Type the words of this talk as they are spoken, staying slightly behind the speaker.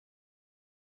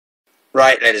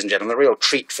Right, ladies and gentlemen, a real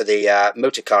treat for the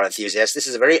motor car enthusiast. This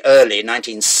is a very early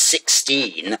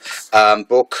 1916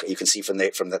 book. You can see from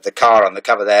the car on the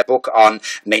cover there, book on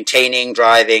maintaining,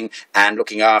 driving, and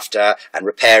looking after and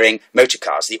repairing motor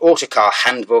cars. The Autocar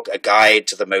Handbook, a guide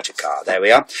to the motor car. There we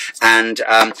are. And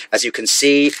as you can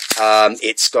see,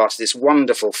 it's got this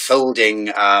wonderful folding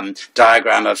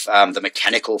diagram of the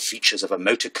mechanical features of a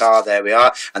motor car. There we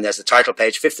are. And there's the title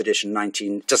page, 5th edition,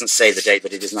 doesn't say the date,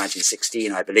 but it is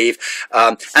 1916, I believe.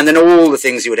 And then all the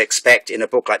things you would expect in a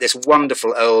book like this.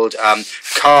 Wonderful old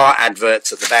car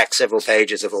adverts at the back, several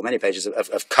pages of, or many pages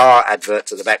of car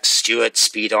adverts at the back, Stewart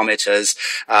speedometers,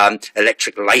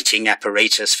 electric lighting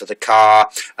apparatus for the car,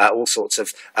 all sorts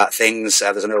of things.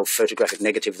 There's an old photographic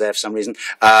negative there for some reason.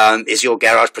 Is your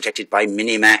garage protected by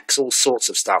Minimax? All sorts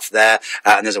of stuff there.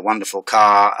 And there's a wonderful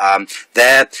car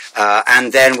there.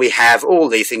 And then we have all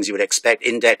the things you would expect.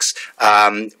 Index.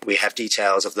 We have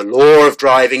details of the law of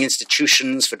driving,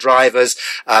 institutions for drivers,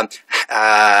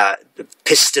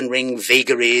 piston ring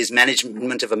vagaries,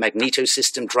 management of a magneto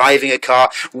system, driving a car,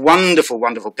 wonderful,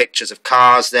 wonderful pictures of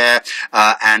cars there,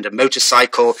 and a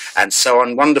motorcycle, and so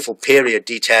on, wonderful period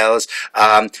details,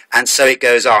 and so it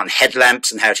goes on.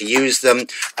 Headlamps and how to use them,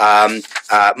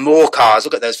 more cars.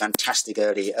 Look at those fantastic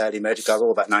early motor cars,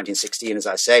 all about 1916, as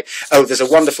I say. Oh, there's a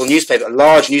wonderful newspaper, a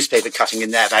large newspaper cutting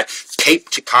in there about Cape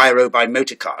to Cairo by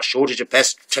motor car, shortage of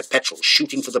petrol,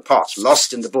 shooting for the pot,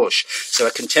 lost in the bush. So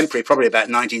a contemporary, probably about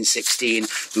 1916,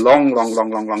 long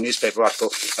newspaper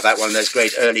article about one of those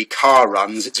great early car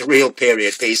runs. It's a real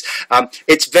period piece.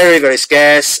 It's very, very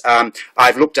scarce.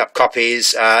 I've looked up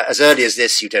copies as early as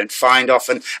this you don't find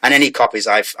often, and any copies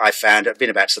I've found have been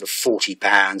about sort of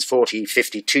 £40,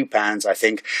 52 pounds, I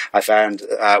think. I found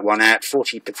one at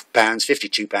 £40,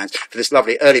 £52 for this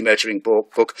lovely early motoring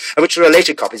book, which there are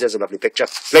later copies. There's a lovely picture.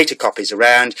 Later copies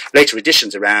around, later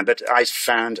editions around, but I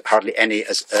found hardly any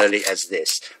as early as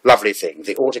this. Lovely thing.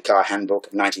 The Autocar Handbook,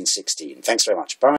 1916. Thanks very much. Bye.